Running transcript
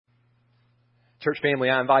Church family,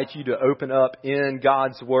 I invite you to open up in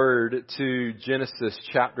God's Word to Genesis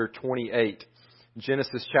chapter 28.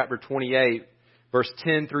 Genesis chapter 28, verse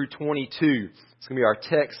 10 through 22. It's going to be our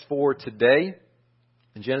text for today.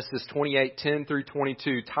 In Genesis 28, 10 through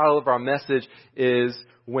 22. Title of our message is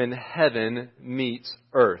When Heaven Meets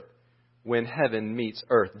Earth. When Heaven Meets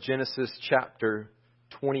Earth. Genesis chapter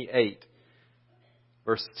 28,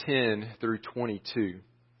 verse 10 through 22.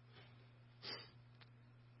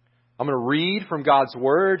 I'm going to read from God's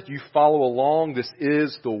Word. You follow along. This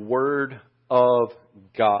is the Word of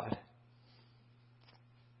God.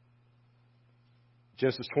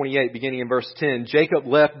 Genesis 28, beginning in verse 10. Jacob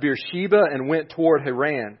left Beersheba and went toward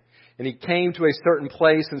Haran. And he came to a certain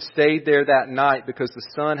place and stayed there that night because the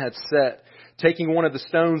sun had set. Taking one of the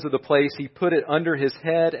stones of the place, he put it under his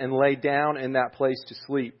head and lay down in that place to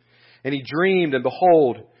sleep. And he dreamed, and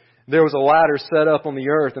behold, there was a ladder set up on the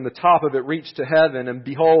earth, and the top of it reached to heaven. And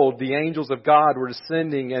behold, the angels of God were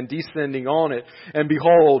descending and descending on it. And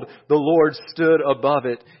behold, the Lord stood above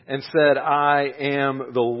it and said, I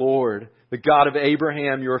am the Lord, the God of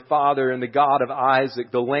Abraham your father, and the God of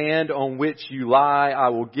Isaac. The land on which you lie I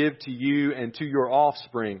will give to you and to your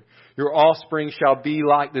offspring. Your offspring shall be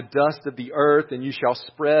like the dust of the earth, and you shall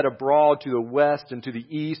spread abroad to the west and to the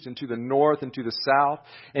east and to the north and to the south.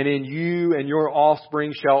 And in you and your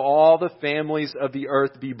offspring shall all the families of the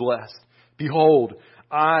earth be blessed. Behold,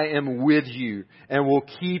 I am with you and will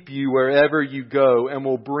keep you wherever you go and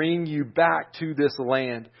will bring you back to this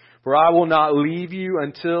land. For I will not leave you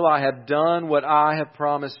until I have done what I have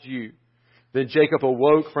promised you. Then Jacob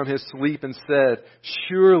awoke from his sleep and said,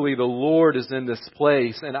 Surely the Lord is in this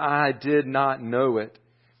place, and I did not know it.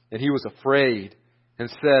 And he was afraid and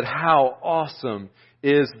said, How awesome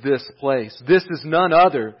is this place? This is none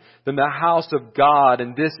other than the house of God,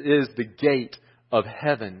 and this is the gate of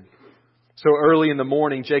heaven. So early in the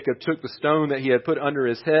morning, Jacob took the stone that he had put under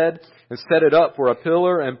his head and set it up for a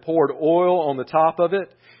pillar and poured oil on the top of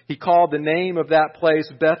it. He called the name of that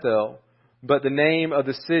place Bethel, but the name of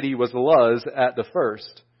the city was Luz at the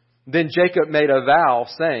first. Then Jacob made a vow,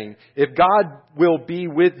 saying, If God will be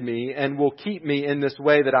with me and will keep me in this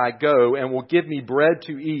way that I go, and will give me bread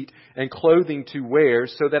to eat and clothing to wear,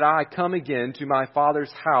 so that I come again to my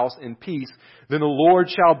father's house in peace, then the Lord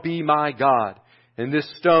shall be my God. And this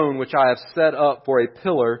stone which I have set up for a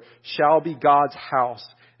pillar shall be God's house.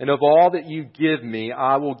 And of all that you give me,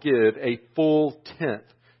 I will give a full tenth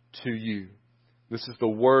to you. This is the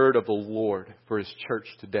word of the Lord for His church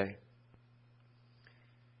today.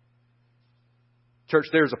 Church,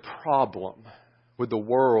 there's a problem with the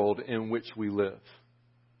world in which we live.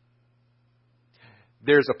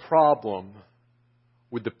 There's a problem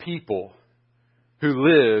with the people who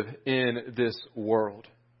live in this world.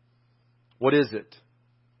 What is it?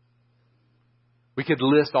 We could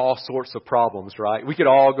list all sorts of problems, right? We could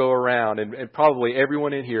all go around and probably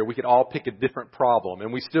everyone in here, we could all pick a different problem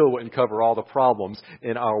and we still wouldn't cover all the problems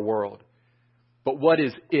in our world. But what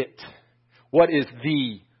is it? What is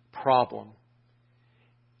the problem?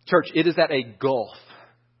 Church, it is that a gulf,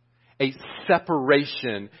 a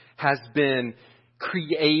separation has been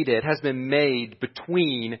created, has been made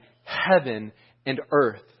between heaven and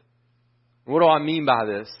earth. What do I mean by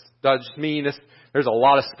this? Do I just mean this? There's a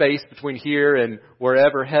lot of space between here and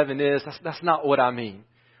wherever heaven is. That's not what I mean.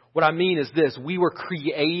 What I mean is this. We were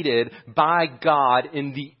created by God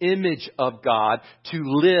in the image of God to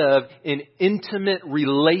live in intimate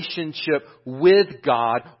relationship with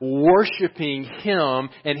God, worshiping Him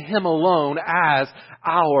and Him alone as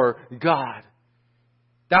our God.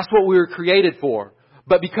 That's what we were created for.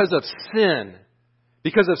 But because of sin,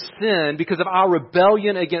 because of our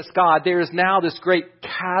rebellion against God, there is now this great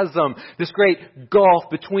chasm, this great gulf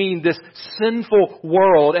between this sinful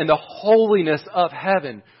world and the holiness of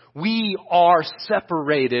heaven. We are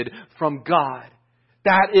separated from God.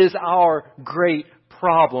 That is our great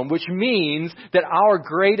problem, which means that our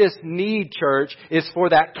greatest need, church, is for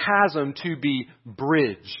that chasm to be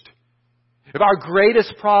bridged. If our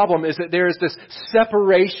greatest problem is that there is this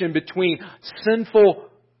separation between sinful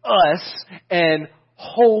us and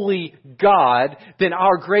holy God, then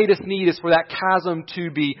our greatest need is for that chasm to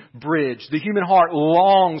be bridged. The human heart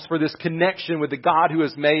longs for this connection with the God who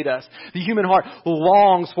has made us. The human heart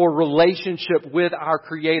longs for relationship with our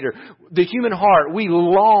Creator. The human heart, we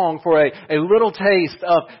long for a little taste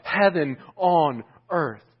of heaven on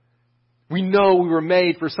earth. We know we were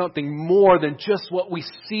made for something more than just what we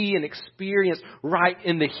see and experience right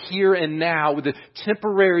in the here and now with the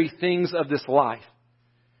temporary things of this life.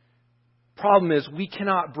 Problem is, we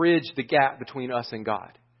cannot bridge the gap between us and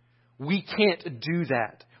God. We can't do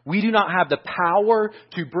that. We do not have the power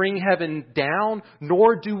to bring heaven down,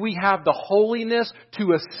 nor do we have the holiness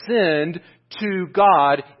to ascend to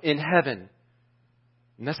God in heaven.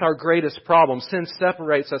 And that's our greatest problem. Sin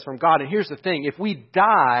separates us from God. And here's the thing. If we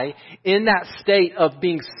die in that state of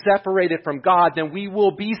being separated from God, then we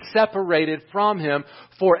will be separated from Him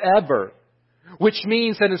forever. Which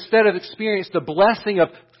means that instead of experiencing the blessing of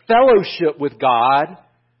fellowship with God,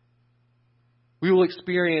 we will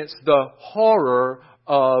experience the horror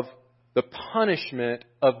of the punishment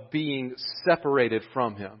of being separated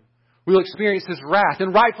from Him. We will experience His wrath,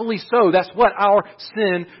 and rightfully so. That's what our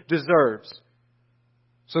sin deserves.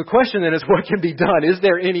 So the question then is, what can be done? Is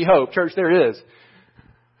there any hope? Church, there is.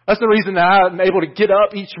 That's the reason that I'm able to get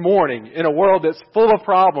up each morning in a world that's full of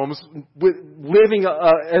problems, living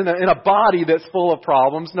in a body that's full of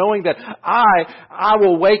problems, knowing that I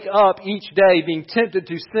will wake up each day being tempted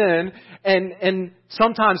to sin and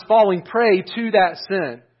sometimes falling prey to that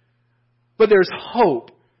sin. But there's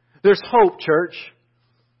hope. There's hope, church.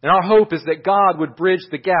 And our hope is that God would bridge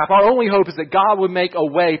the gap. Our only hope is that God would make a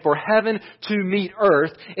way for heaven to meet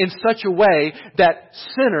earth in such a way that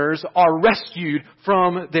sinners are rescued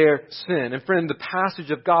from their sin. And friend, the passage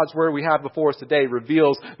of God's Word we have before us today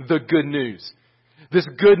reveals the good news. This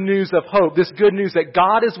good news of hope. This good news that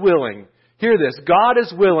God is willing. Hear this. God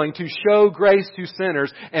is willing to show grace to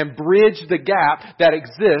sinners and bridge the gap that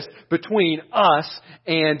exists between us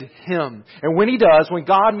and Him. And when He does, when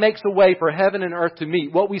God makes a way for heaven and earth to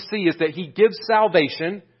meet, what we see is that He gives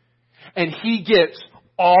salvation and He gets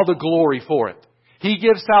all the glory for it. He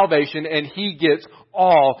gives salvation and He gets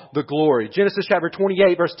all the glory. Genesis chapter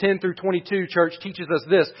 28 verse 10 through 22, church, teaches us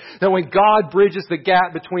this, that when God bridges the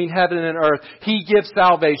gap between heaven and earth, He gives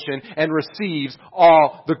salvation and receives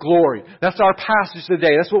all the glory. That's our passage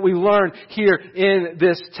today. That's what we learn here in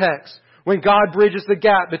this text. When God bridges the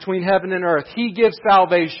gap between heaven and earth, He gives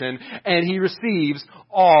salvation and He receives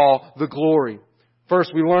all the glory.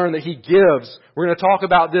 First, we learn that He gives. We're going to talk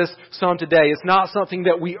about this some today. It's not something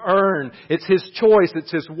that we earn. It's His choice.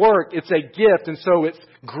 It's His work. It's a gift. And so it's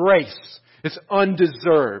grace. It's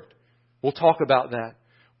undeserved. We'll talk about that.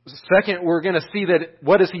 Second, we're going to see that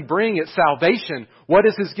what does He bring? It's salvation. What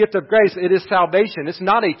is His gift of grace? It is salvation. It's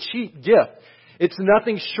not a cheap gift. It's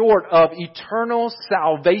nothing short of eternal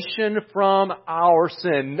salvation from our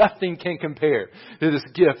sin. Nothing can compare to this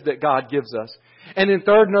gift that God gives us. And then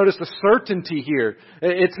third, notice the certainty here.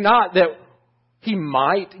 It's not that He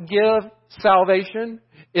might give salvation.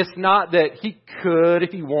 It's not that He could if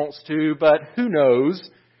He wants to, but who knows?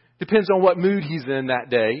 Depends on what mood He's in that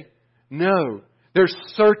day. No. There's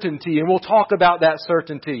certainty, and we'll talk about that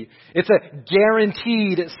certainty. It's a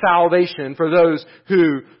guaranteed salvation for those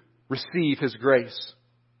who receive His grace.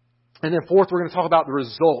 And then fourth, we're going to talk about the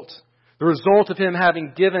result. The result of Him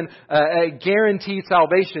having given a guaranteed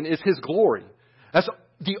salvation is His glory. That's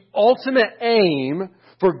the ultimate aim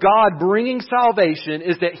for God bringing salvation,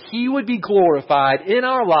 is that He would be glorified in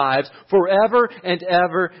our lives forever and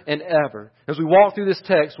ever and ever. As we walk through this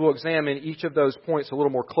text, we'll examine each of those points a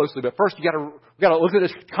little more closely. But first, we got to look at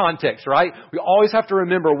this context, right? We always have to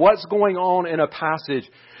remember what's going on in a passage.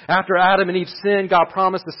 After Adam and Eve sinned, God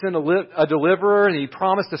promised to send a deliverer, and He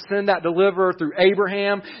promised to send that deliverer through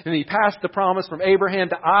Abraham, and He passed the promise from Abraham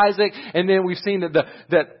to Isaac, and then we've seen that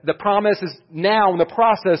the promise is now in the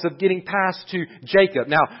process of getting passed to Jacob.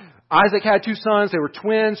 Now, Isaac had two sons. They were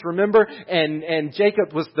twins, remember? And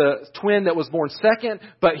Jacob was the twin that was born second,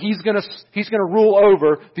 but he's gonna rule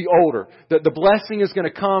over the older. The blessing is gonna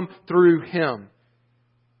come through him.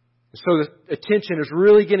 So the attention is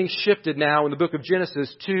really getting shifted now in the book of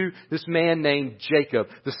Genesis to this man named Jacob,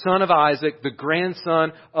 the son of Isaac, the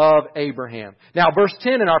grandson of Abraham. Now, verse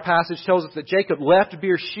 10 in our passage tells us that Jacob left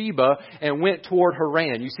Beersheba and went toward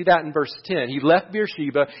Haran. You see that in verse 10. He left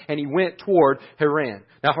Beersheba and he went toward Haran.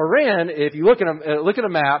 Now, Haran, if you look at a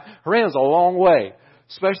map, Haran is a long way,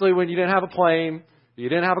 especially when you didn't have a plane, you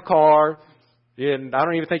didn't have a car, and I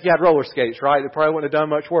don't even think you had roller skates, right? They probably wouldn't have done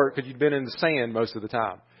much work because you'd been in the sand most of the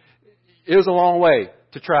time. It was a long way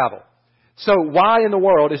to travel. So why in the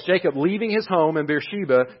world is Jacob leaving his home in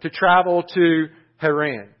Beersheba to travel to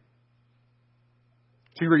Haran?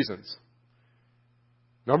 Two reasons.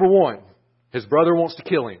 Number one, his brother wants to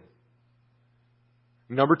kill him.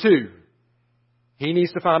 Number two, he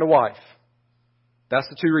needs to find a wife. That's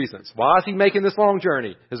the two reasons. Why is he making this long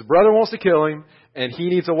journey? His brother wants to kill him, and he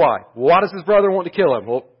needs a wife. Why does his brother want to kill him?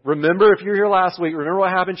 Well, remember, if you were here last week, remember what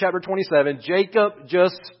happened in chapter 27. Jacob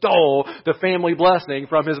just stole the family blessing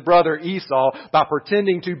from his brother Esau by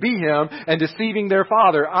pretending to be him and deceiving their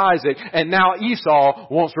father Isaac. And now Esau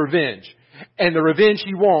wants revenge. And the revenge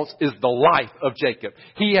he wants is the life of Jacob.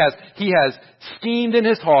 He has schemed in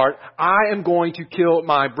his heart, I am going to kill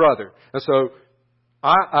my brother. And so,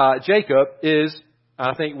 Jacob is,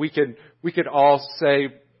 I think we could all say,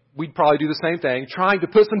 we'd probably do the same thing, trying to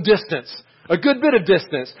put some distance, a good bit of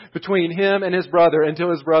distance between him and his brother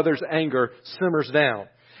until his brother's anger simmers down.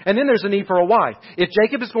 And then there's a need for a wife. If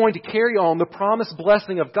Jacob is going to carry on the promised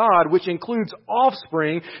blessing of God, which includes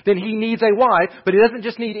offspring, then he needs a wife. But he doesn't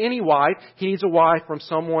just need any wife. He needs a wife from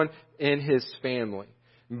someone in his family.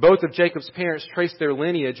 Both of Jacob's parents trace their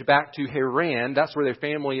lineage back to Haran. That's where their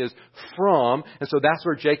family is from. And so that's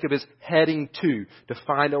where Jacob is heading to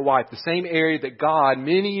find a wife. The same area that God,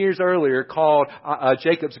 many years earlier, called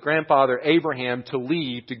Jacob's grandfather Abraham to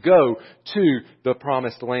leave, to go to the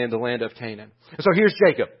promised land, the land of Canaan. And so here's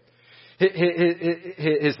Jacob.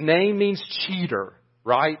 His name means cheater,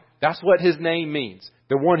 right? That's what his name means.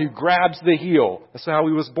 The one who grabs the heel. That's how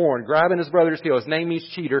he was born, grabbing his brother's heel. His name means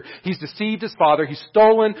cheater. He's deceived his father. He's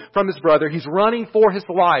stolen from his brother. He's running for his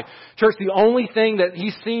life. Church, the only thing that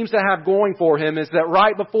he seems to have going for him is that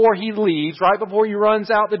right before he leaves, right before he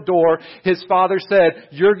runs out the door, his father said,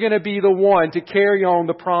 you're going to be the one to carry on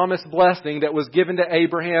the promised blessing that was given to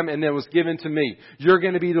Abraham and that was given to me. You're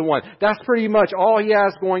going to be the one. That's pretty much all he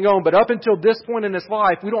has going on. But up until this point in his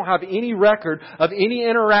life, we don't have any record of any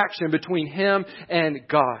interaction between him and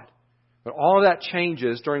God. But all of that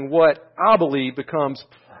changes during what I believe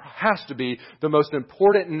has to be the most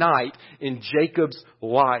important night in Jacob's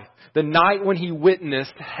life. The night when he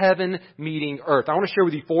witnessed heaven meeting earth. I want to share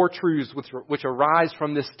with you 4 truths which arise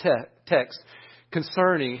from this text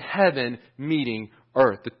concerning heaven meeting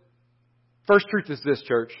earth. The first truth is this,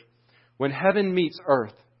 church. When heaven meets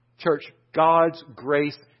earth, church, God's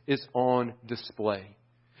grace is on display.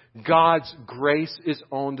 God's grace is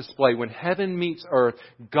on display. When heaven meets earth,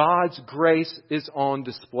 God's grace is on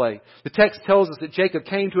display. The text tells us that Jacob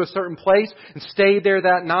came to a certain place and stayed there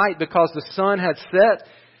that night because the sun had set.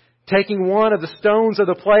 Taking one of the stones of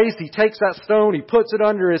the place, he takes that stone, he puts it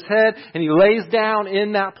under his head, and he lays down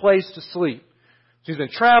in that place to sleep. So he's been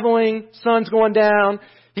traveling, sun's going down,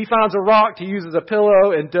 he finds a rock to use as a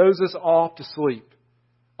pillow and dozes off to sleep.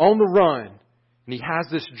 On the run. And he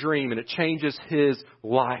has this dream and it changes his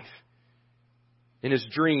life. In his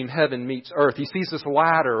dream, heaven meets earth. He sees this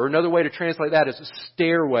ladder, or another way to translate that is a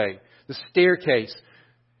stairway, the staircase,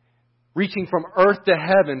 reaching from earth to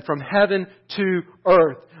heaven, from heaven to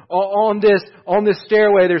earth. On this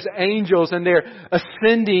stairway, there's angels and they're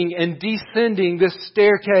ascending and descending this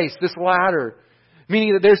staircase, this ladder.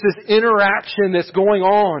 Meaning that there's this interaction that's going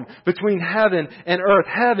on between heaven and earth.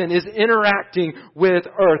 Heaven is interacting with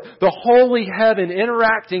earth. The holy heaven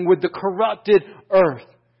interacting with the corrupted earth.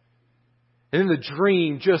 And then the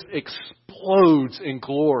dream just explodes in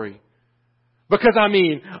glory. Because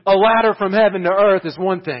a ladder from heaven to earth is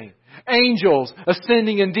one thing. Angels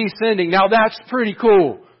ascending and descending. Now that's pretty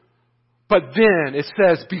cool. But then it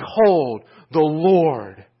says, behold, the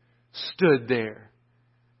Lord stood there.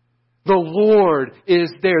 The Lord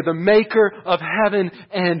is there, the maker of heaven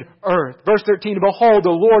and earth. Verse 13, behold, the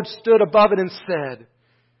Lord stood above it and said.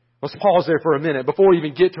 Let's pause there for a minute before we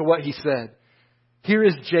even get to what he said. Here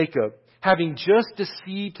is Jacob, having just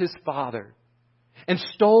deceived his father and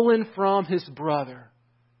stolen from his brother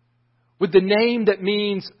with the name that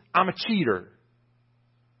means I'm a cheater.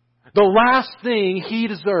 The last thing he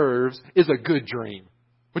deserves is a good dream.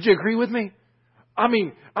 Would you agree with me?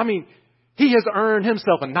 He has earned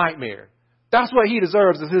himself a nightmare. That's what he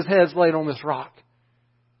deserves as his head's laid on this rock.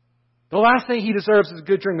 The last thing he deserves is a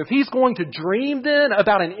good dream. If he's going to dream then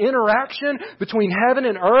about an interaction between heaven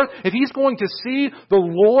and earth, if he's going to see the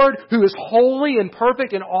Lord who is holy and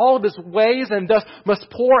perfect in all of his ways and thus must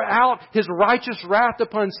pour out his righteous wrath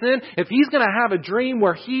upon sin, if he's going to have a dream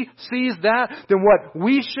where he sees that, then what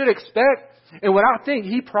we should expect, and what I think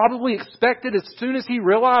he probably expected as soon as he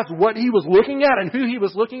realized what he was looking at and who he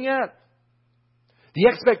was looking at, the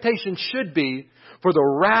expectation should be for the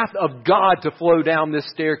wrath of God to flow down this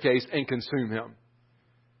staircase and consume him.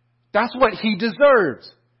 That's what he deserves.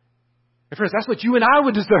 And friends, that's what you and I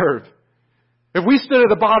would deserve. If we stood at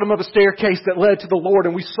the bottom of a staircase that led to the Lord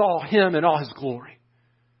and we saw him in all his glory.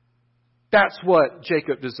 That's what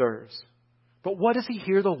Jacob deserves. But what does he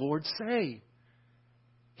hear the Lord say?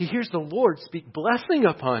 He hears the Lord speak blessing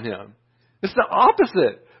upon him. It's the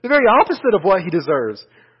opposite. The very opposite of what he deserves.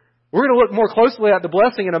 We're going to look more closely at the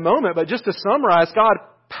blessing in a moment, but just to summarize, God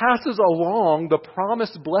passes along the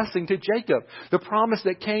promised blessing to Jacob. The promise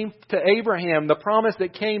that came to Abraham, the promise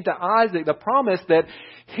that came to Isaac, the promise that,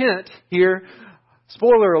 hint here,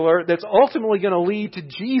 spoiler alert, that's ultimately going to lead to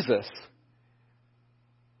Jesus.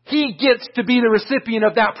 He gets to be the recipient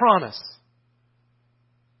of that promise.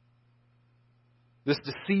 this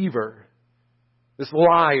deceiver, this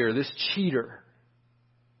liar, this cheater.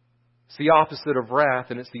 It's the opposite of wrath,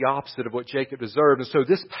 and it's the opposite of what Jacob deserved. And so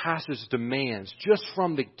this passage demands, just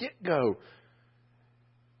from the get-go,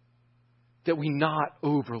 that we not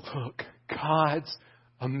overlook God's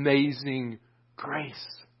amazing grace.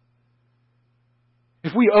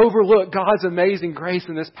 If we overlook God's amazing grace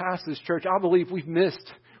in this passage, church, I believe we've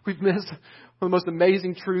missed one of the most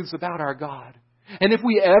amazing truths about our God. And if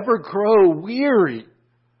we ever grow weary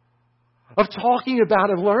of talking about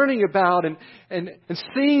and learning about and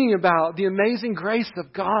singing about the amazing grace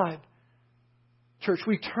of God, church,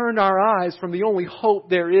 we turn our eyes from the only hope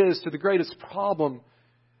there is to the greatest problem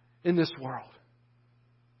in this world.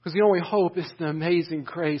 Because the only hope is the amazing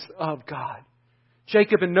grace of God.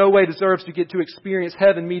 Jacob in no way deserves to get to experience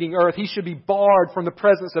heaven meeting earth. He should be barred from the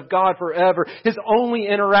presence of God forever. His only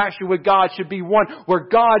interaction with God should be one where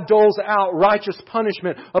God doles out righteous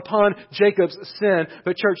punishment upon Jacob's sin.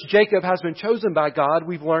 But church, Jacob has been chosen by God.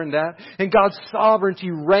 We've learned that. And God's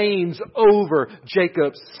sovereignty reigns over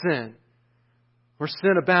Jacob's sin. Where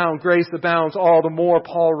sin abounds, grace abounds all the more,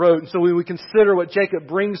 Paul wrote. And so when we consider what Jacob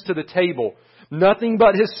brings to the table, nothing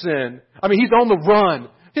but his sin. I mean, he's on the run.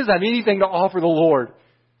 He doesn't have anything to offer the Lord.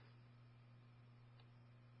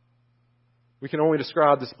 We can only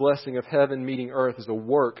describe this blessing of heaven meeting earth as a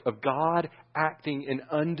work of God acting in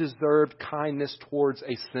undeserved kindness towards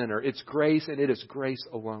a sinner. It's grace, and it is grace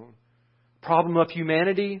alone. Problem of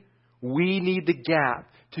humanity, we need the gap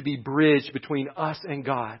to be bridged between us and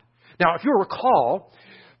God. Now, if you'll recall,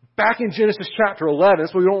 back in Genesis chapter 11,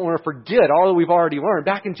 so we don't want to forget all that we've already learned.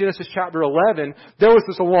 Back in Genesis chapter 11, there was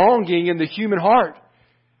this longing in the human heart.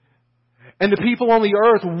 And the people on the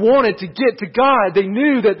earth wanted to get to God. They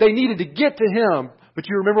knew that they needed to get to Him. But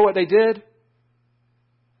you remember what they did?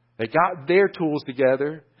 They got their tools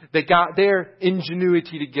together. They got their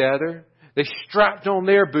ingenuity together. They strapped on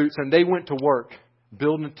their boots and they went to work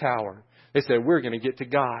building a tower. They said, we're going to get to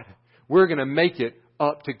God. We're going to make it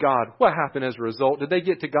up to God. What happened as a result? Did they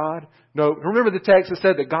get to God? No. Remember the text that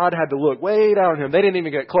said that God had to look way down on him. They didn't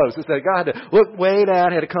even get close. It said God had to look way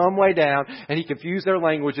down, had to come way down, and He confused their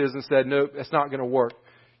languages and said, no, that's not going to work.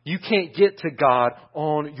 You can't get to God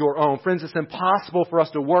on your own. Friends, it's impossible for us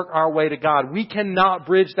to work our way to God. We cannot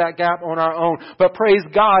bridge that gap on our own. But praise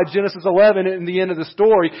God, Genesis 11, in the end of the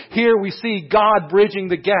story, here we see God bridging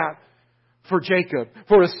the gap for Jacob,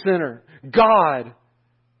 for a sinner. God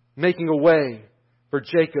making a way for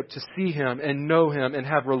Jacob to see Him and know Him and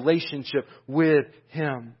have relationship with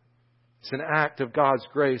Him. It's an act of God's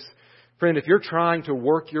grace. Friend, if you're trying to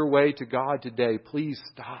work your way to God today, please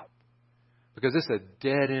stop. Because it's a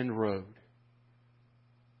dead-end road.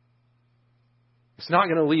 It's not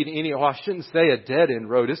going to lead I shouldn't say a dead-end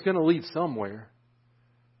road. It's going to lead somewhere.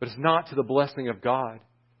 But it's not to the blessing of God.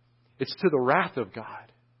 It's to the wrath of God.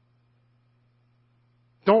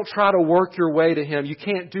 Don't try to work your way to Him. You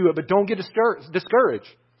can't do it, but don't get discouraged.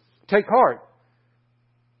 Take heart.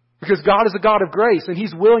 Because God is a God of grace, and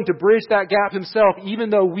He's willing to bridge that gap Himself,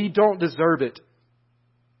 even though we don't deserve it.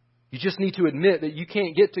 You just need to admit that you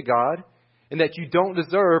can't get to God, and that you don't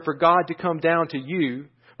deserve for God to come down to you,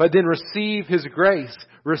 but then receive His grace,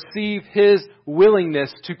 receive His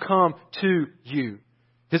willingness to come to you.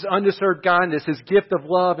 His undeserved kindness, His gift of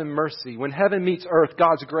love and mercy. When heaven meets earth,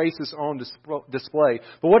 God's grace is on display.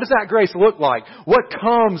 But what does that grace look like? What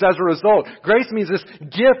comes as a result? Grace means this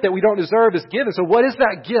gift that we don't deserve is given. So what is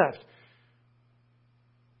that gift?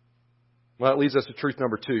 Well, it leads us to truth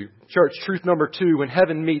number 2. Church, truth number 2, when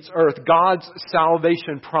heaven meets earth, God's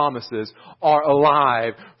salvation promises are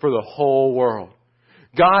alive for the whole world.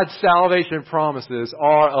 God's salvation promises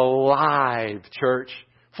are alive, church,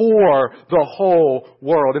 for the whole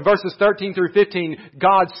world. In verses 13 through 15,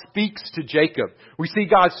 God speaks to Jacob. We see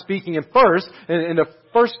God speaking in the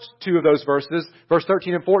first 2 of those verses, verse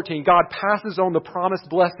 13 and 14, God passes on the promised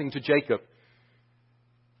blessing to Jacob.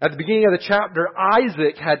 At the beginning of the chapter,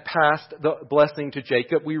 Isaac had passed the blessing to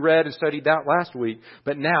Jacob. We read and studied that last week.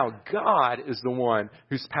 But now God is the one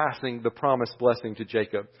who's passing the promised blessing to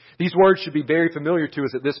Jacob. These words should be very familiar to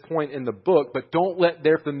us at this point in the book, but don't let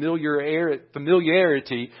their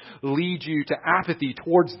familiarity lead you to apathy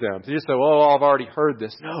towards them. So just say, oh, I've already heard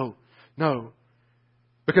this. No.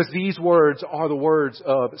 Because these words are the words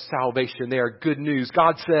of salvation. They are good news.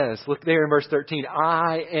 God says, look there in verse 13,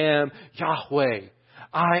 I am Yahweh.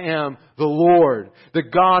 I am the Lord, the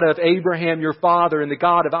God of Abraham your father and the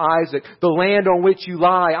God of Isaac. The land on which you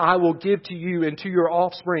lie I will give to you and to your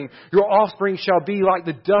offspring. Your offspring shall be like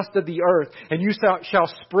the dust of the earth, and you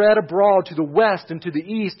shall spread abroad to the west and to the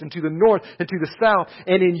east and to the north and to the south.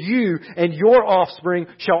 And in you and your offspring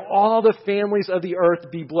shall all the families of the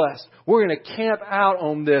earth be blessed. We're going to camp out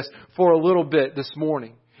on this for a little bit this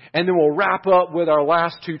morning. And then we'll wrap up with our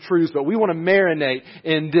last two truths, but we want to marinate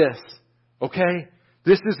in this. Okay?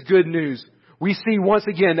 This is good news. We see once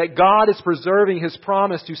again that God is preserving His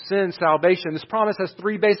promise to send salvation. This promise has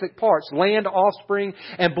three basic parts: land, offspring,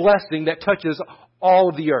 and blessing that touches all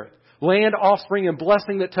of the earth. Land, offspring, and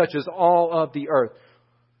blessing that touches all of the earth.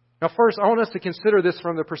 Now first, I want us to consider this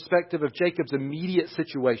from the perspective of Jacob's immediate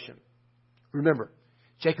situation. Remember,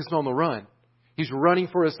 Jacob's on the run. He's running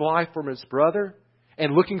for his life from his brother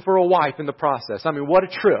and looking for a wife in the process. I mean, what a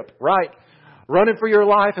trip, right? Running for your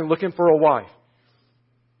life and looking for a wife.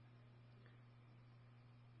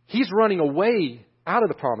 He's running away out of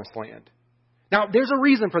the promised land. Now, there's a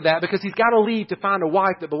reason for that because he's got to leave to find a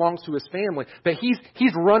wife that belongs to his family. But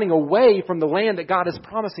he's running away from the land that God is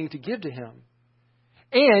promising to give to him.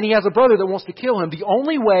 And he has a brother that wants to kill him. The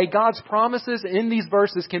only way God's promises in these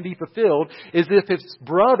verses can be fulfilled is if his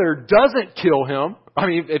brother doesn't kill him. I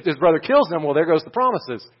mean, if his brother kills him, well, there goes the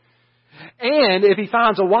promises. And if he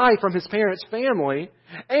finds a wife from his parents' family,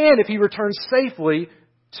 and if he returns safely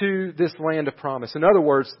to this land of promise. In other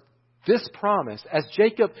words, this promise, as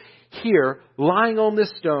Jacob here, lying on this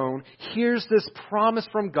stone, hears this promise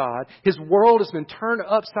from God. His world has been turned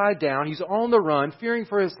upside down. He's on the run, fearing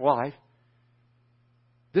for his life.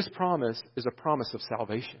 This promise is a promise of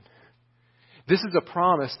salvation. This is a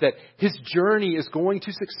promise that his journey is going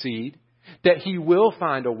to succeed, that he will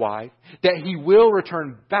find a wife, that he will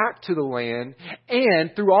return back to the land,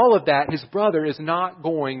 and through all of that, his brother is not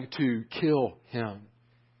going to kill him.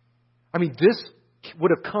 I mean, this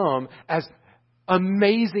would have come as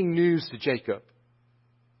amazing news to Jacob.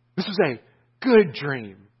 This was a good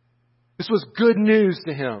dream. This was good news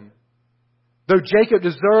to him. Though Jacob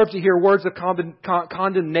deserved to hear words of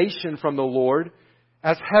condemnation from the Lord,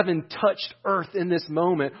 as heaven touched earth in this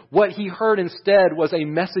moment, what he heard instead was a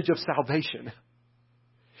message of salvation.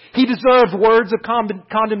 He deserved words of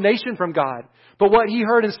condemnation from God, but what he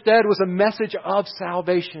heard instead was a message of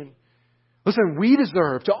salvation. Listen, we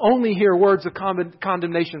deserve to only hear words of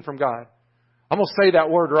condemnation from God. I'm going to say that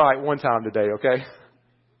word right one time today, okay?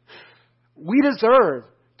 We deserve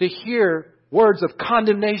to hear words of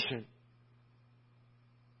condemnation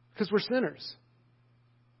because we're sinners.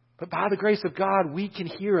 But by the grace of God, we can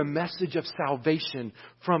hear a message of salvation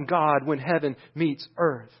from God when heaven meets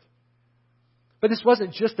earth. But this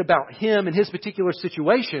wasn't just about him and his particular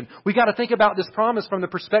situation. We got to think about this promise from the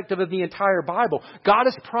perspective of the entire Bible. God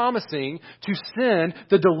is promising to send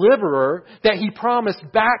the deliverer that he promised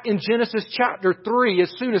back in Genesis chapter 3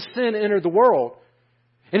 as soon as sin entered the world.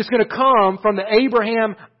 And it's going to come from the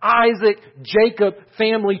Abraham, Isaac, Jacob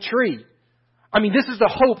family tree. I mean, this is the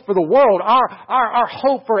hope for the world. Our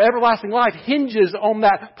hope for everlasting life hinges on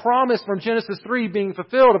that promise from Genesis 3 being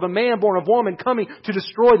fulfilled of a man born of woman coming to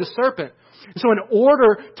destroy the serpent. So in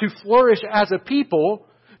order to flourish as a people,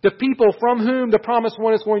 the people from whom the promised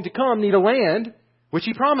one is going to come need a land, which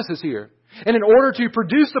he promises here. And in order to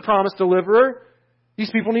produce the promised deliverer, these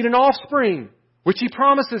people need an offspring, which he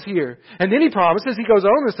promises here. And then he promises, he goes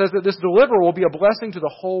on and says that this deliverer will be a blessing to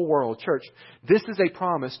the whole world. Church, this is a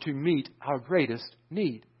promise to meet our greatest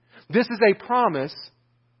need. This is a promise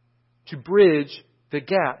to bridge the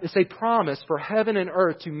gap. It's a promise for heaven and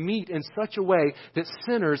earth to meet in such a way that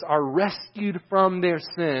sinners are rescued from their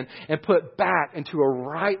sin and put back into a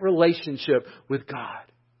right relationship with God.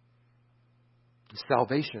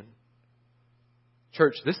 Salvation.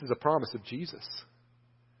 Church, this is a promise of Jesus.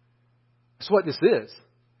 That's what this is.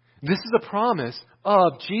 This is a promise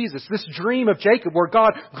of Jesus. This dream of Jacob where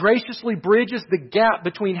God graciously bridges the gap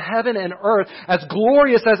between heaven and earth, as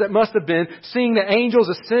glorious as it must have been, seeing the angels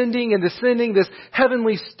ascending and descending this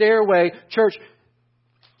heavenly stairway. Church,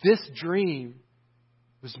 this dream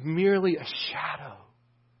was merely a shadow.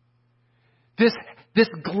 This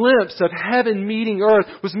glimpse of heaven meeting earth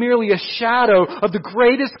was merely a shadow of the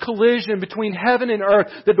greatest collision between heaven and earth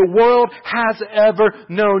that the world has ever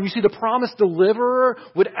known. You see, the promised deliverer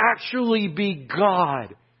would actually be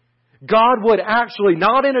God. God would actually,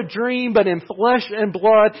 not in a dream, but in flesh and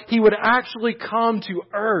blood, He would actually come to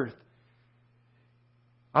earth.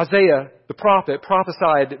 Isaiah, the prophet,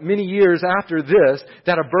 prophesied many years after this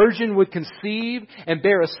that a virgin would conceive and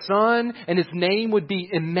bear a son, and his name would be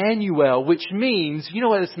Emmanuel, which means, you know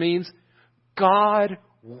what this means? God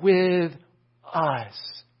with us.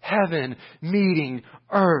 heaven meeting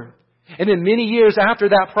earth. And then many years after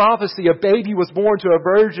that prophecy, a baby was born to a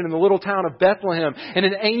virgin in the little town of Bethlehem. And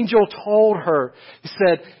an angel told her, he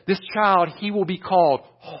said, this child, he will be called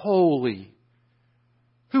holy.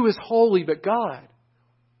 Who is holy but God?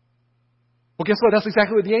 Well, guess what? That's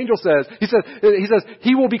exactly what the angel says. He says,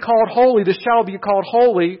 he will be called holy. This child will be called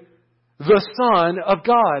holy, the Son of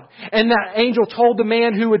God. And that angel told the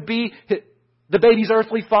man who would be the baby's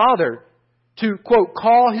earthly father to, quote,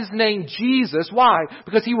 call his name Jesus. Why?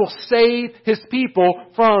 Because he will save his people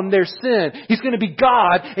from their sin. He's going to be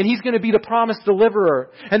God, and he's going to be the promised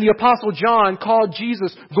deliverer. And the Apostle John called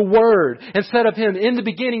Jesus the Word, and said of him, in the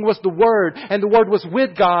beginning was the Word, and the Word was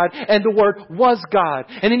with God, and the Word was God.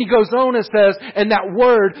 And then he goes on and says, and that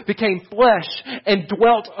Word became flesh and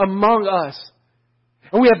dwelt among us.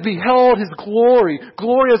 And we have beheld His glory,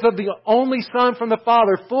 glory as of the only Son from the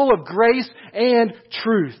Father, full of grace and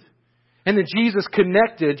truth. And then Jesus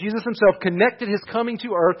Himself connected His coming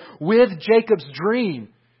to earth with Jacob's dream.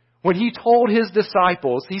 When He told His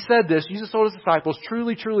disciples, He said this, Jesus told His disciples,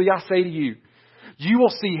 truly, truly, I say to you, you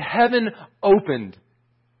will see heaven opened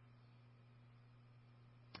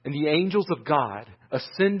and the angels of God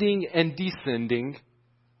ascending and descending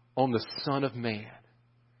on the Son of Man.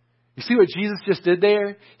 You see what Jesus just did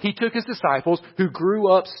there? He took His disciples who grew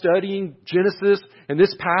up studying Genesis and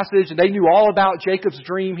this passage, and they knew all about Jacob's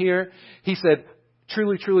dream here. He said,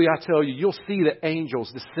 truly, truly, I tell you, you'll see the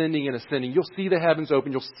angels descending and ascending. You'll see the heavens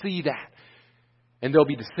open. You'll see that. And they'll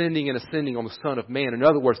be descending and ascending on the Son of Man. In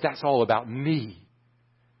other words, that's all about me.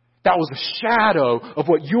 That was a shadow of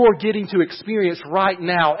what you're getting to experience right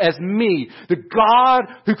now as me. The God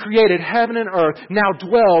who created heaven and earth now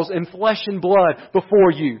dwells in flesh and blood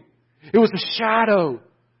before you. It was a shadow.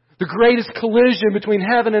 The greatest collision between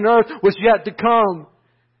heaven and earth was yet to come.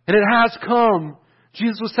 And it has come.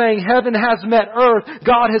 Jesus was saying, heaven has met earth.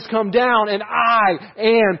 God has come down, and I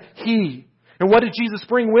am He. And what did Jesus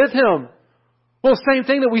bring with Him? Well, the same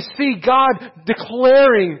thing that we see God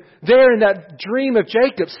declaring there in that dream of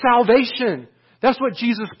Jacob, salvation. That's what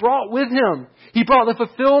Jesus brought with Him. He brought the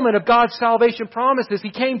fulfillment of God's salvation promises. He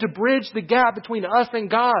came to bridge the gap between us and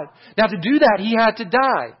God. Now, to do that, He had to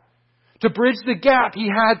die. To bridge the gap, He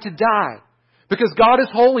had to die. Because God is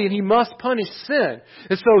holy and He must punish sin.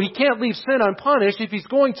 And so He can't leave sin unpunished. If He's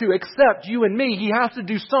going to accept you and me, He has to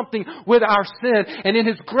do something with our sin. And in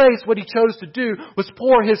His grace, what He chose to do was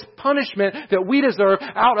pour His punishment that we deserve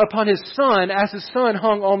out upon His Son as His Son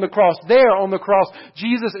hung on the cross. There on the cross,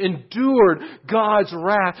 Jesus endured God's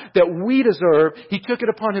wrath that we deserve. He took it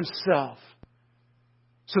upon Himself.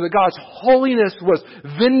 So that God's holiness was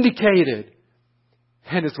vindicated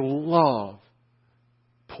and His love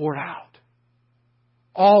poured out.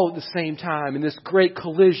 All at the same time in this great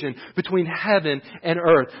collision between heaven and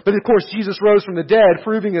earth. But of course, Jesus rose from the dead,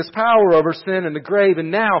 proving His power over sin and the grave.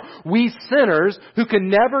 And now, we sinners who can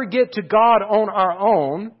never get to God on our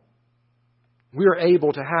own, we are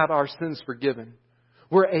able to have our sins forgiven.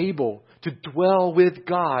 We're able to dwell with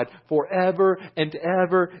God forever and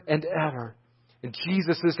ever and ever. And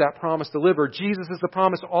Jesus is that promised deliverer. Jesus is the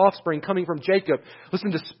promised offspring coming from Jacob. Listen,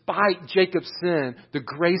 despite Jacob's sin, the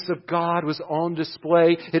grace of God was on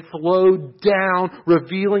display. It flowed down,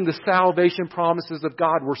 revealing the salvation promises of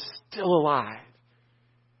God were still alive.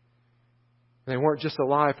 They weren't just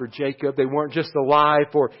alive for Jacob. They weren't just alive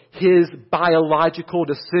for his biological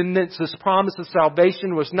descendants. This promise of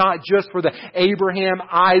salvation was not just for the Abraham,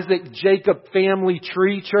 Isaac, Jacob family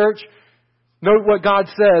tree, church. Note what God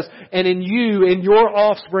says, and in you, in your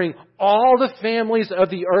offspring, all the families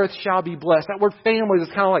of the earth shall be blessed. That word families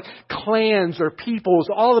is kind of like clans or peoples.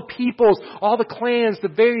 All the peoples, all the clans, the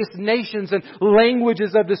various nations and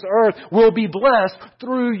languages of this earth will be blessed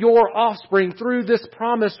through your offspring, through this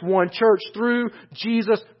promised one, church, through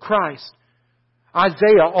Jesus Christ.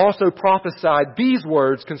 Isaiah also prophesied these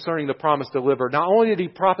words concerning the promised deliverer. Not only did he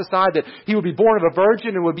prophesy that he would be born of a virgin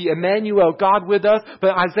and would be Emmanuel, God with us,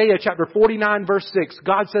 but Isaiah chapter 49 verse 6,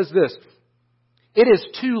 God says this, it is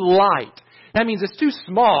too light. That means it's too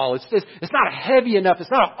small. It's not heavy enough.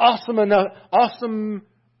 It's not an awesome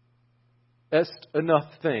enough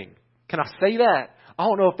thing. Can I say that? I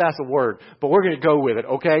don't know if that's a word, but we're going to go with it,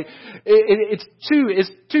 okay? It's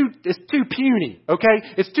too puny,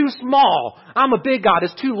 okay? It's too small. I'm a big God.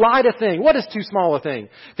 It's too light a thing. What is too small a thing?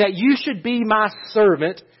 That you should be my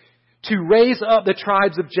servant to raise up the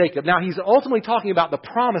tribes of Jacob. Now, he's ultimately talking about the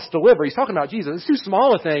promised deliverer. He's talking about Jesus. It's too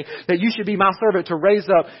small a thing that you should be my servant to raise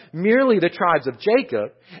up merely the tribes of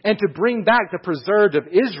Jacob and to bring back the preserved of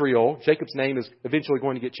Israel. Jacob's name is eventually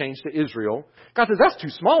going to get changed to Israel. God says, that's too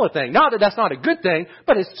small a thing. Not that that's not a good thing,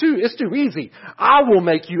 but it's too easy. I will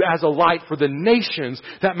make you as a light for the nations,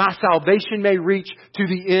 that my salvation may reach to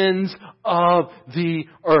the ends of the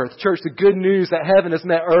earth. Church, the good news that heaven has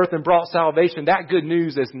met earth and brought salvation, that good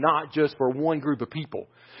news is not just for one group of people.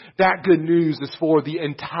 That good news is for the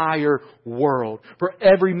entire world. For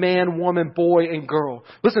every man, woman, boy, and girl.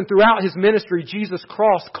 Listen, throughout His ministry, Jesus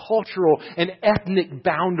crossed cultural and ethnic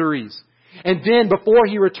boundaries. And then before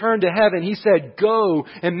He returned to heaven, He said, go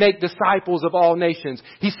and make disciples of all nations.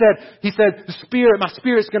 He said, my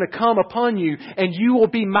Spirit's going to come upon you and you will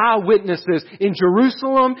be my witnesses in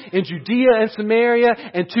Jerusalem, in Judea and Samaria,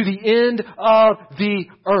 and to the end of the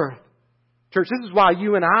earth. Church, this is why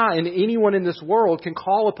you and I and anyone in this world can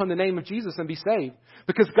call upon the name of Jesus and be saved.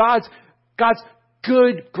 Because God's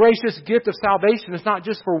good, gracious gift of salvation is not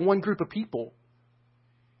just for one group of people.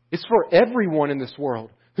 It's for everyone in this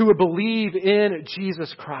world who would believe in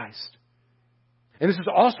Jesus Christ. And this is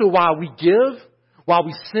also why we give, why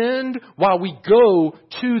we send, why we go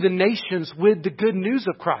to the nations with the good news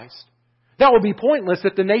of Christ. That would be pointless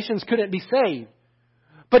if the nations couldn't be saved.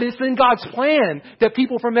 But it's in God's plan that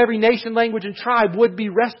people from every nation, language, and tribe would be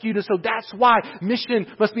rescued. And so that's why mission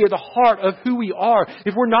must be at the heart of who we are.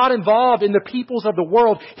 If we're not involved in the peoples of the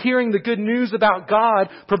world hearing the good news about God,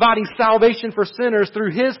 providing salvation for sinners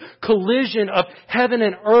through His collision of heaven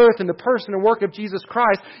and earth and the person and work of Jesus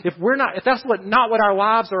Christ, if that's not what our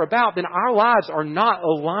lives are about, then our lives are not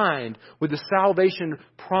aligned with the salvation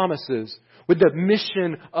promises, with the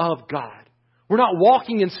mission of God. We're not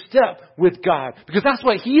walking in step with God because that's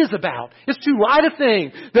what He is about. It's too light a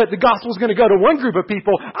thing that the gospel is going to go to one group of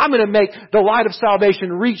people. I'm going to make the light of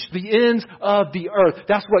salvation reach the ends of the earth.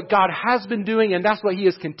 That's what God has been doing, and that's what He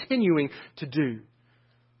is continuing to do.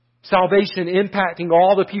 Salvation impacting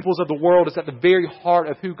all the peoples of the world is at the very heart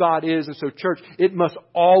of who God is. And so, church, it must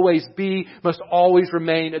always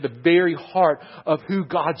remain at the very heart of who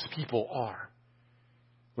God's people are.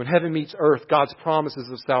 When heaven meets earth, God's promises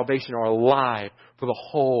of salvation are alive for the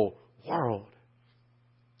whole world.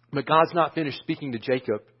 But God's not finished speaking to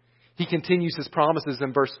Jacob. He continues His promises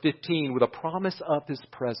in verse 15 with a promise of His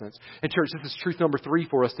presence. And church, this is truth number 3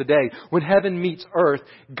 for us today. When heaven meets earth,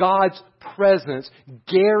 God's presence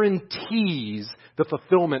guarantees the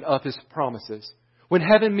fulfillment of His promises. When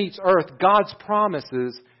heaven meets earth, God's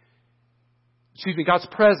presence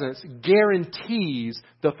guarantees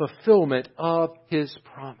the fulfillment of His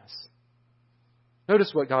promise.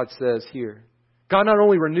 Notice what God says here. God not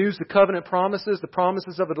only renews the covenant promises, the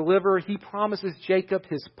promises of a deliverer, He promises Jacob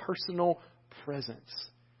His personal presence.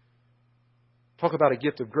 Talk about a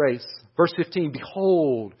gift of grace. Verse 15,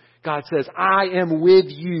 behold, God says, I am with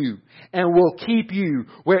you and will keep you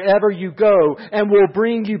wherever you go and will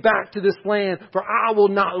bring you back to this land, for I will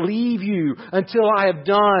not leave you until I have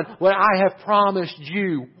done what I have promised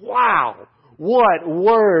you. Wow! What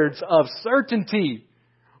words of certainty!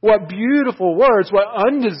 What beautiful words! What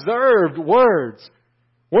undeserved words!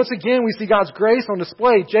 Once again, we see God's grace on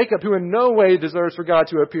display. Jacob, who in no way deserves for God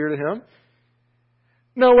to appear to him,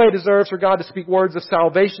 no way deserves for God to speak words of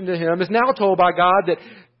salvation to him, is now told by God that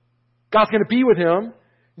God's going to be with him,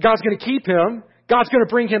 God's going to keep him, God's going to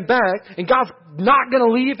bring him back, and God's not going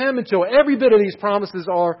to leave him until every bit of these promises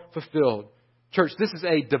are fulfilled. Church, this is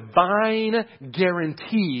a divine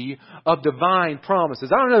guarantee of divine promises.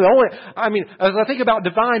 I don't know, as I think about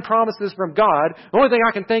divine promises from God, the only thing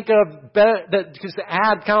I can think of that just to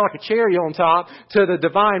add kind of like a cherry on top to the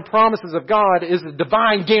divine promises of God is a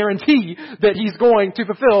divine guarantee that He's going to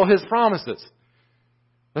fulfill His promises.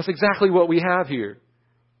 That's exactly what we have here.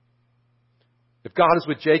 If God is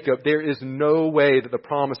with Jacob, there is no way that the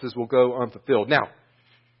promises will go unfulfilled. Now,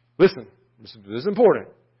 listen, this is important.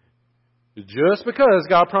 Just because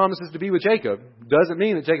God promises to be with Jacob doesn't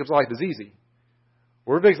mean that Jacob's life is easy.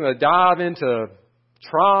 We're fixing to dive into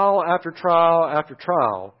trial after trial after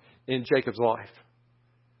trial in Jacob's life.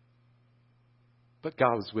 But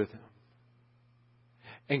God was with him.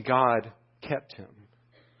 And God kept him.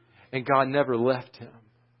 And God never left him.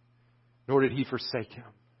 Nor did He forsake him.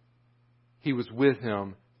 He was with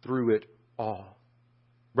him through it all.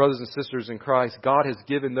 Brothers and sisters in Christ, God has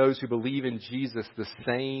given those who believe in Jesus the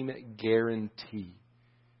same guarantee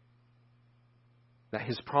that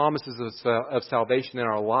His promises of salvation in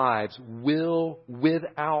our lives will,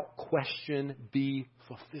 without question, be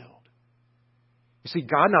fulfilled. You see,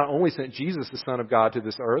 God not only sent Jesus, the Son of God, to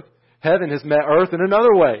this earth, heaven has met earth in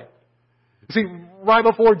another way. See, right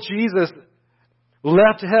before Jesus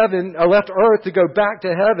left heaven, or left earth to go back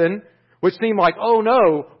to heaven, which seemed like, oh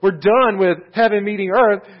no, we're done with heaven meeting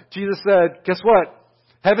earth, Jesus said, guess what?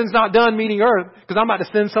 Heaven's not done meeting earth because I'm about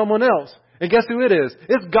to send someone else. And guess who it is?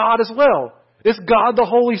 It's God as well. It's God the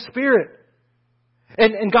Holy Spirit.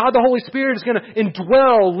 And God the Holy Spirit is going to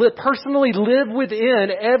indwell, personally live within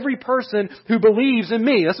every person who believes in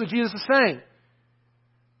me. That's what Jesus is saying.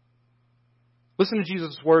 Listen to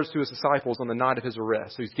Jesus' words to His disciples on the night of His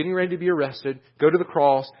arrest. So He's getting ready to be arrested, go to the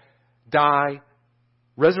cross, die,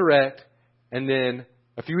 resurrect, and then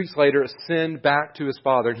a few weeks later ascend back to His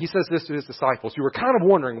Father. And He says this to His disciples who were kind of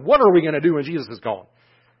wondering, what are we going to do when Jesus is gone?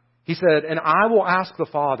 He said, and I will ask the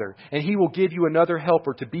Father, and He will give you another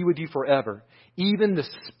helper to be with you forever, even the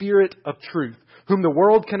Spirit of truth, whom the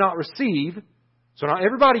world cannot receive. So not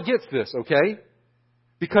everybody gets this, okay?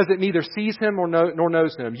 Because it neither sees Him nor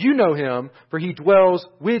knows Him. You know Him, for He dwells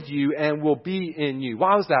with you and will be in you.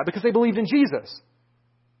 Why was that? Because they believed in Jesus.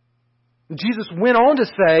 Jesus went on to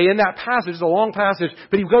say in that passage, it's a long passage,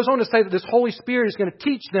 but He goes on to say that this Holy Spirit is going to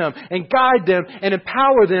teach them and guide them and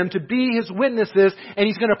empower them to be His witnesses, and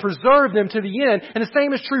He's going to preserve them to the end. And the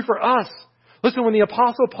same is true for us. Listen, when the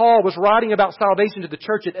Apostle Paul was writing about salvation to the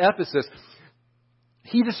church at Ephesus,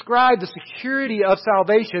 he described the security of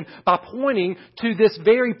salvation by pointing to this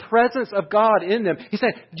very presence of God in them. He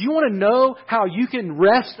said, do you want to know how you can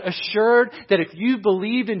rest assured that if you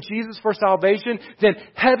believed in Jesus for salvation, then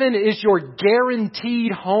heaven is your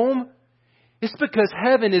guaranteed home? It's because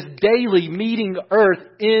heaven is daily meeting earth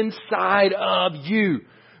inside of you.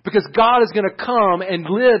 Because God is going to come and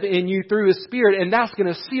live in you through His Spirit, and that's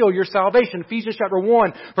going to seal your salvation. Ephesians chapter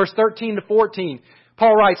 1, verse 13 to 14.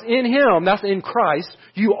 Paul writes, in Him, that's in Christ,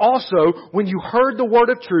 you also, when you heard the word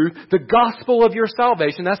of truth, the gospel of your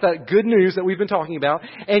salvation, that's that good news that we've been talking about,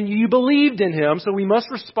 and you believed in Him, so we must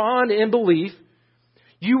respond in belief.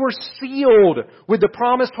 You were sealed with the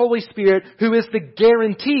promised Holy Spirit, who is the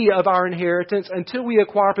guarantee of our inheritance until we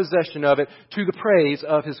acquire possession of it to the praise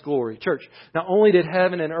of His glory. Church, not only did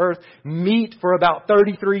heaven and earth meet for about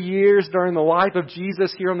 33 years during the life of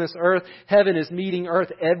Jesus here on this earth, heaven is meeting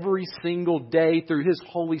earth every single day through His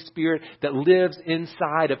Holy Spirit that lives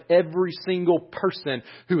inside of every single person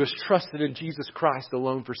who has trusted in Jesus Christ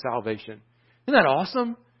alone for salvation. Isn't that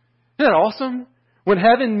awesome? Isn't that awesome? When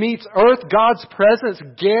heaven meets earth, God's presence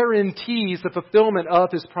guarantees the fulfillment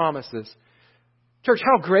of His promises. Church,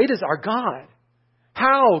 how great is our God?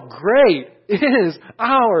 How great is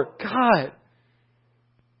our God?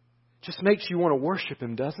 Just makes you want to worship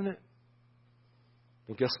Him, doesn't it?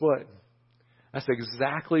 Well, guess what? That's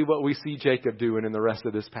exactly what we see Jacob doing in the rest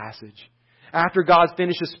of this passage. After God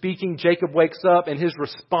finishes speaking, Jacob wakes up and his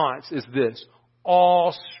response is this: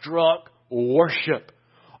 awestruck worship.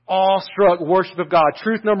 Awestruck worship of God.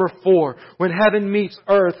 Truth number 4. When heaven meets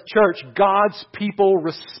earth, church, God's people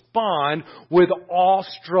respond with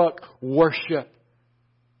awestruck worship.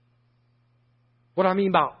 What I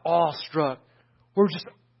mean by awestruck, we're just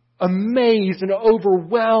amazed and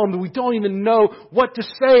overwhelmed. We don't even know what to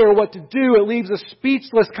say or what to do. It leaves us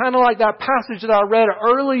speechless, kind of like that passage that I read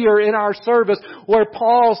earlier in our service where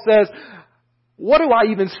Paul says, what do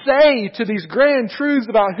I even say to these grand truths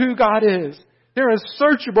about who God is? They're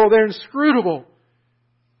unsearchable. They're inscrutable.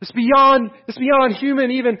 It's beyond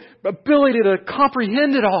human even ability to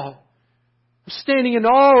comprehend it all. I'm standing in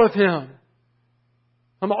awe of Him.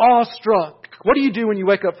 I'm awestruck. What do you do when you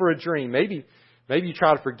wake up for a dream? Maybe you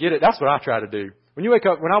try to forget it. That's what I try to do. When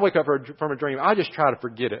I wake up from a dream, I just try to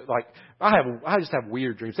forget it. Like I just have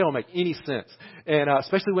weird dreams. They don't make any sense. And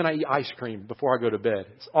especially when I eat ice cream before I go to bed.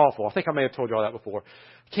 It's awful. I think I may have told you all that before.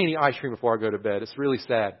 I can't eat ice cream before I go to bed. It's really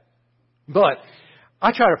sad. But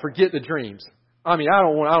I try to forget the dreams. I mean, I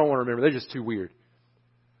don't want to remember. They're just too weird.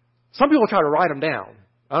 Some people try to write them down.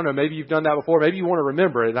 I don't know. Maybe you've done that before. Maybe you want to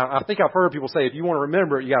remember it. And I think I've heard people say, if you want to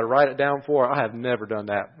remember it, you got to write it down for it. I have never done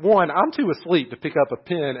that. One, I'm too asleep to pick up a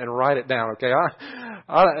pen and write it down. Okay,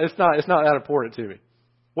 it's not that important to me.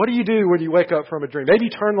 What do you do when you wake up from a dream? Maybe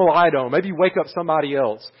you turn the light on. Maybe you wake up somebody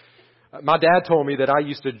else. My dad told me that I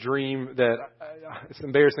used to dream that, it's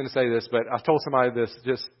embarrassing to say this, but I told somebody this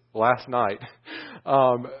just last night,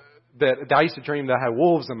 that I used to dream that I had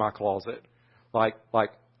wolves in my closet. Like,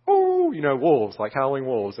 wolves, like howling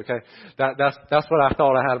wolves, okay? That's what I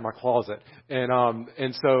thought I had in my closet.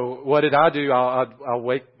 And so what did I do? I'll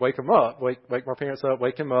wake them up, wake my parents up,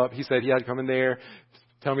 wake him up. He said he had to come in there,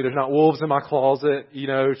 tell me there's not wolves in my closet,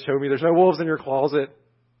 show me there's no wolves in your closet.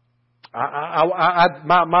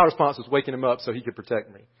 My response was waking him up so he could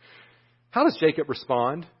protect me. How does Jacob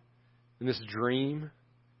respond in this dream?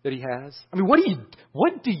 that he has? I mean,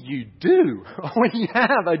 what do you do when you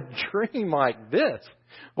have a dream like this?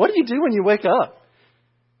 What do you do when you wake up?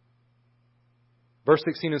 Verse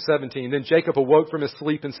 16 and 17, then Jacob awoke from his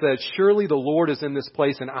sleep and said, surely the Lord is in this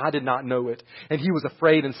place, and I did not know it. And he was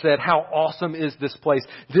afraid and said, how awesome is this place?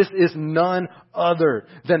 This is none other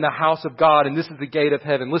than the house of God, and this is the gate of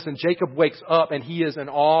heaven. Listen, Jacob wakes up and he is in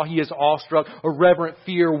awe. He is awestruck. A reverent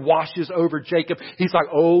fear washes over Jacob. He's like,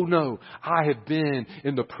 oh no, I have been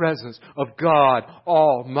in the presence of God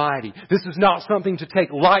Almighty. This is not something to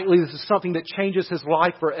take lightly. This is something that changes his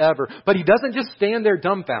life forever. But he doesn't just stand there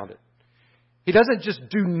dumbfounded. He doesn't just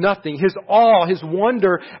do nothing. His awe, his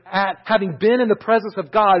wonder at having been in the presence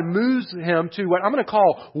of God moves him to what I'm going to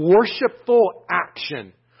call worshipful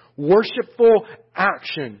action. Worshipful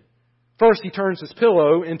action. First, he turns his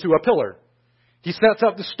pillow into a pillar. He sets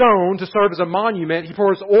up the stone to serve as a monument. He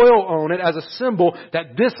pours oil on it as a symbol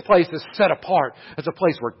that this place is set apart as a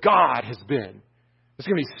place where God has been. It's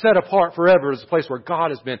going to be set apart forever as a place where God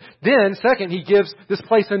has been. Then, second, he gives this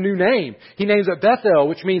place a new name. He names it Bethel,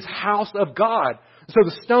 which means house of God. So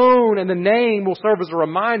the stone and the name will serve as a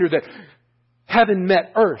reminder that heaven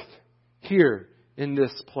met earth here in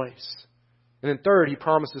this place. And then third, he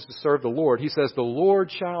promises to serve the Lord. He says, the Lord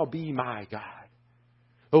shall be my God.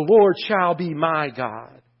 The Lord shall be my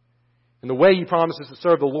God. And the way he promises to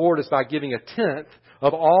serve the Lord is by giving a tenth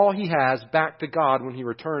of all he has back to God when he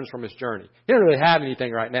returns from his journey. He doesn't really have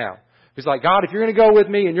anything right now. He's like, God, if you're going to go with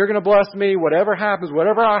me and you're going to bless me, whatever happens,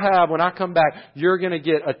 whatever I have when I come back, you're going to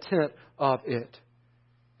get a tenth of it.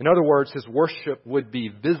 In other words, his worship would be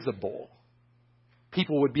visible.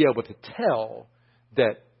 People would be able to tell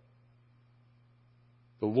that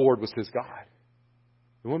the Lord was his God.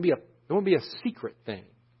 It wouldn't be a secret thing.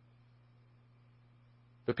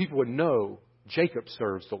 But people would know Jacob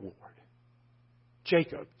serves the Lord.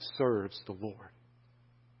 Jacob serves the Lord.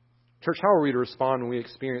 Church, how are we to respond when we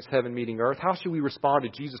experience heaven meeting earth? How should we respond to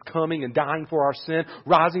Jesus coming and dying for our sin,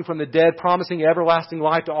 rising from the dead, promising everlasting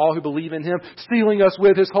life to all who believe in Him, sealing us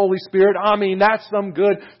with His Holy Spirit? I mean, that's some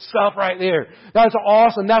good stuff right there. That's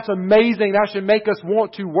awesome. That's amazing. That should make us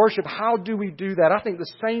want to worship. How do we do that? I think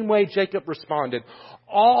the same way Jacob responded.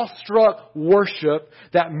 Awestruck worship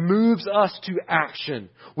that moves us to action.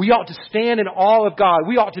 We ought to stand in awe of God.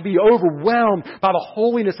 We ought to be overwhelmed by the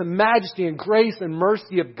holiness and majesty and grace and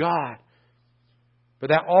mercy of God. But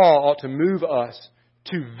that awe ought to move us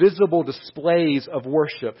to visible displays of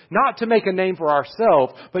worship. Not to make a name for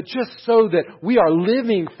ourselves, but just so that we are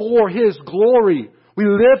living for His glory. We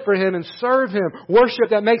live for Him and serve Him. Worship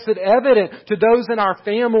that makes it evident to those in our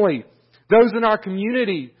family, those in our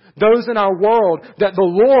community, those in our world, that the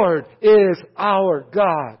Lord is our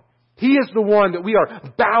God. He is the one that we are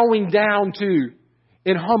bowing down to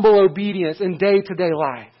in humble obedience in day-to-day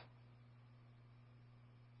life.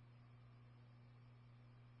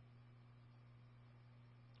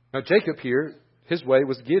 Now Jacob here, his way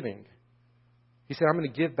was giving. He said, I'm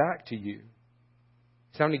going to give back to you.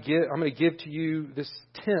 He said, I'm going to give to you this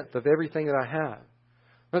tenth of everything that I have.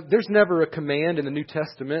 Now, there's never a command in the New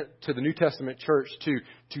Testament to the New Testament church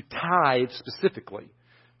to tithe specifically.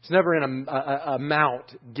 It's never an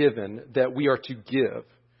amount given that we are to give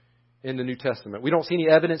in the New Testament. We don't see any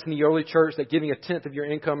evidence in the early church that giving a tenth of your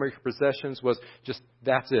income or your possessions was just,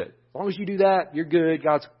 that's it. As long as you do that, you're good.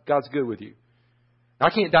 God's good with you. I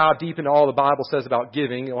can't dive deep into all the Bible says about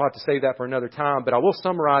giving. We'll have to save that for another time. But I will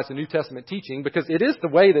summarize the New Testament teaching because it is the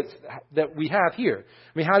way that we have here.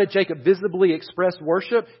 I mean, how did Jacob visibly express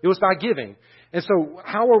worship? It was by giving. And so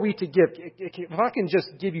how are we to give? If I can just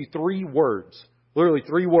give you 3 words, literally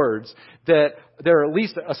 3 words, that they're at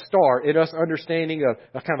least a start in us understanding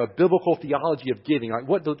a kind of a biblical theology of giving. Like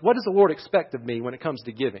what does the Lord expect of me when it comes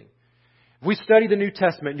to giving? If we study the New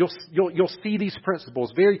Testament, you'll see these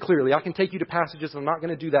principles very clearly. I can take you to passages. I'm not going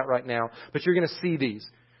to do that right now, but you're going to see these.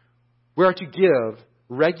 We are to give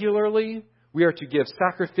regularly, we are to give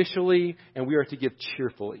sacrificially, and we are to give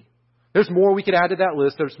cheerfully. There's more we could add to that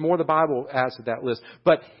list. There's more the Bible adds to that list.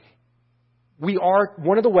 But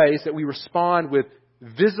one of the ways that we respond with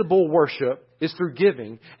visible worship is through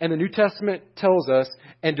giving. And the New Testament tells us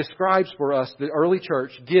and describes for us the early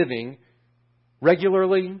church giving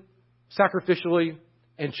regularly, sacrificially,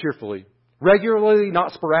 and cheerfully. Regularly,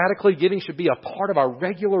 not sporadically. Giving should be a part of our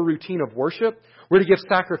regular routine of worship. We're to give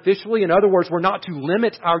sacrificially. In other words, we're not to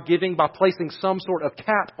limit our giving by placing some sort of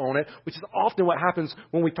cap on it, which is often what happens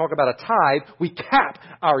when we talk about a tithe. We cap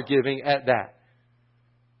our giving at that.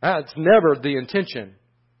 That's never the intention.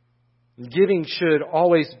 Giving should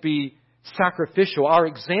always be sacrificial. Our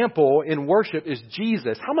example in worship is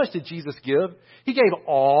Jesus. How much did Jesus give? He gave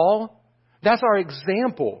all. That's our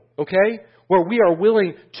example, okay? Where we are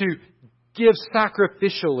willing to give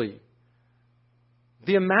sacrificially.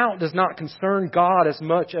 The amount does not concern God as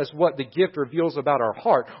much as what the gift reveals about our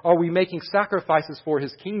heart. Are we making sacrifices for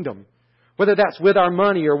His kingdom? Whether that's with our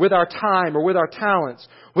money or with our time or with our talents.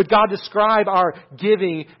 Would God describe our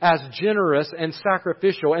giving as generous and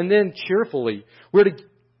sacrificial and then cheerfully? We're to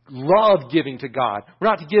love giving to God. We're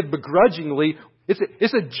not to give begrudgingly.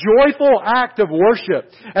 It's a joyful act of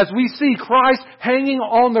worship as we see Christ hanging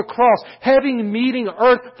on the cross, having meeting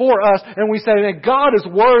earth for us, and we say, man, God is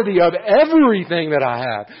worthy of everything that I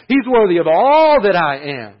have. He's worthy of all that I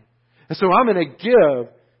am. And so I'm going to give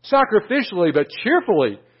sacrificially but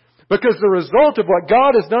cheerfully, because the result of what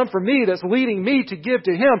God has done for me that's leading me to give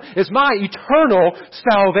to Him is my eternal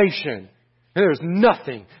salvation. And there's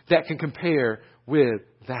nothing that can compare with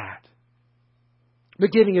that.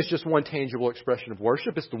 But giving is just one tangible expression of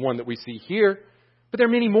worship. It's the one that we see here. But there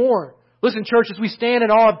are many more. Listen, church, as we stand in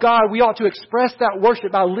awe of God, we ought to express that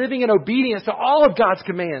worship by living in obedience to all of God's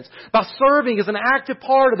commands, by serving as an active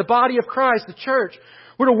part of the body of Christ, the church.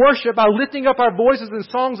 We're to worship by lifting up our voices in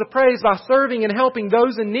songs of praise, by serving and helping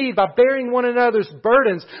those in need, by bearing one another's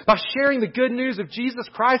burdens, by sharing the good news of Jesus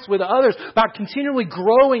Christ with others, by continually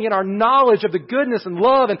growing in our knowledge of the goodness and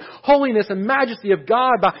love and holiness and majesty of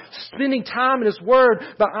God, by spending time in His Word.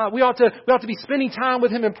 We ought to be spending time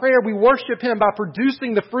with Him in prayer. We worship Him by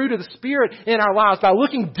producing the fruit of the Spirit in our lives, by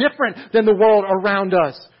looking different than the world around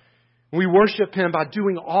us. We worship Him by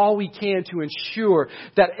doing all we can to ensure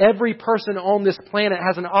that every person on this planet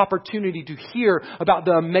has an opportunity to hear about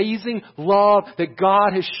the amazing love that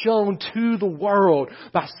God has shown to the world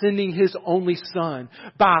by sending His only Son,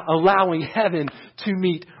 by allowing heaven to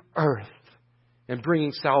meet earth and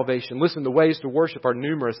bringing salvation. Listen, the ways to worship are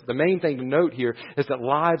numerous. The main thing to note here is that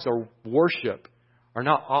lives of worship are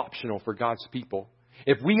not optional for God's people.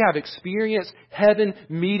 If we have experienced heaven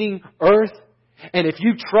meeting earth, and if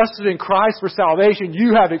you've trusted in Christ for salvation,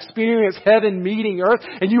 you have experienced heaven meeting earth,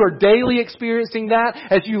 and you are daily experiencing that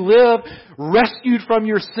as you live rescued from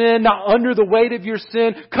your sin, not under the weight of your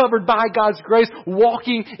sin, covered by God's grace,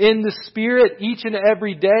 walking in the Spirit each and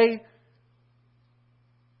every day.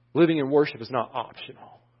 Living in worship is not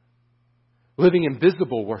optional. Living in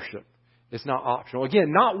visible worship is not optional. Again,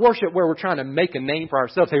 not worship where we're trying to make a name for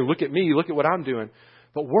ourselves. Hey, look at me, look at what I'm doing.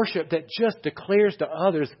 But worship that just declares to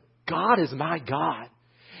others, God is my God,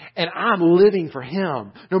 and I'm living for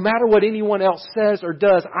Him. No matter what anyone else says or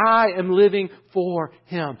does, I am living for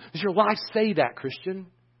Him. Does your life say that, Christian?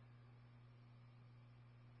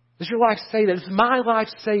 Does your life say that? Does my life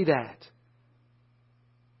say that?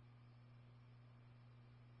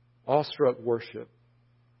 Awestruck worship.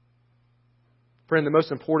 Friend, the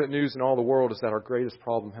most important news in all the world is that our greatest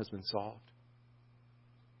problem has been solved.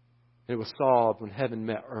 It was solved when heaven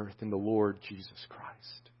met earth in the Lord Jesus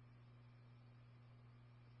Christ.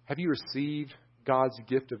 Have you received God's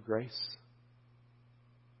gift of grace?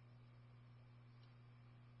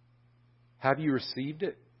 Have you received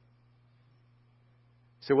it?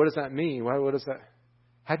 So what does that mean? What does that?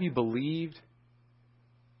 Have you believed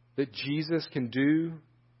that Jesus can do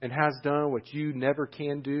and has done what you never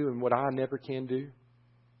can do and what I never can do?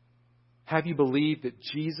 Have you believed that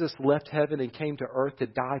Jesus left heaven and came to earth to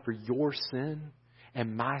die for your sin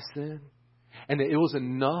and my sin? And that it was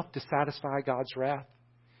enough to satisfy God's wrath?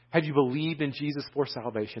 Have you believed in Jesus for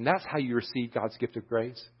salvation? That's how you receive God's gift of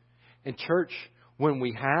grace. And church, when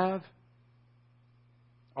we have,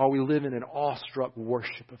 are we living in awestruck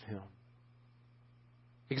worship of Him?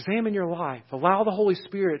 Examine your life. Allow the Holy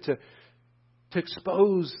Spirit to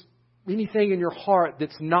expose anything in your heart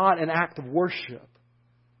that's not an act of worship.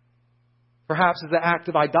 Perhaps it's an act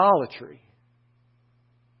of idolatry.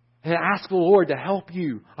 And ask the Lord to help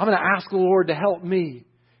you. I'm going to ask the Lord to help me.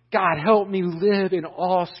 God, help me live in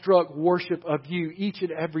awestruck worship of You each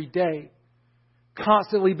and every day.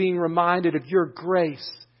 Constantly being reminded of Your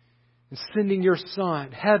grace and sending Your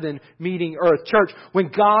Son, heaven meeting earth. Church, when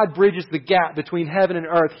God bridges the gap between heaven and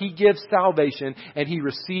earth, He gives salvation and He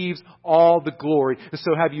receives all the glory. And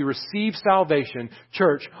so have you received salvation?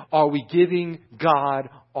 Church, are we giving God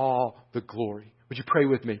all the glory? Would you pray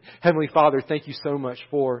with me? Heavenly Father, thank You so much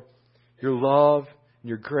for Your love and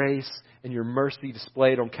Your grace and Your mercy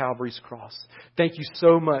displayed on Calvary's cross. Thank You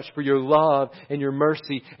so much for Your love and Your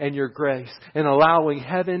mercy and Your grace and allowing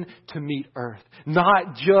heaven to meet earth.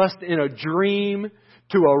 Not just in a dream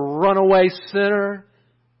to a runaway sinner,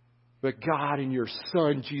 but God in Your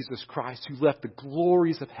Son, Jesus Christ, who left the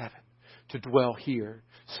glories of heaven to dwell here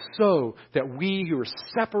so that we who are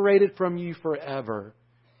separated from You forever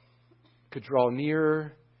could draw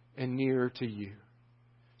nearer and nearer to You.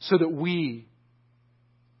 So that we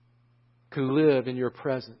could live in your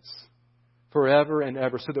presence forever and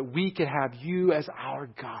ever, so that we could have you as our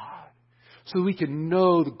God, so we can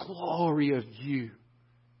know the glory of you,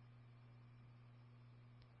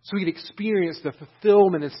 so we can experience the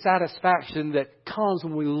fulfillment and satisfaction that comes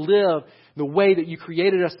when we live the way that you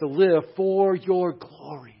created us to live for your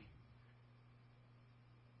glory.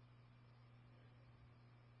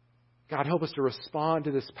 God, help us to respond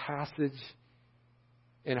to this passage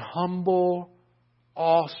in humble,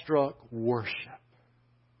 awestruck worship.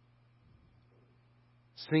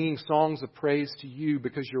 Singing songs of praise to you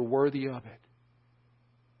because you're worthy of it.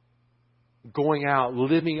 Going out,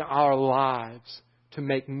 living our lives to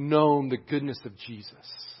make known the goodness of Jesus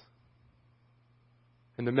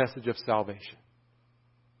and the message of salvation.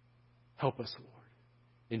 Help us, Lord.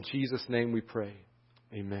 In Jesus' name we pray.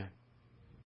 Amen.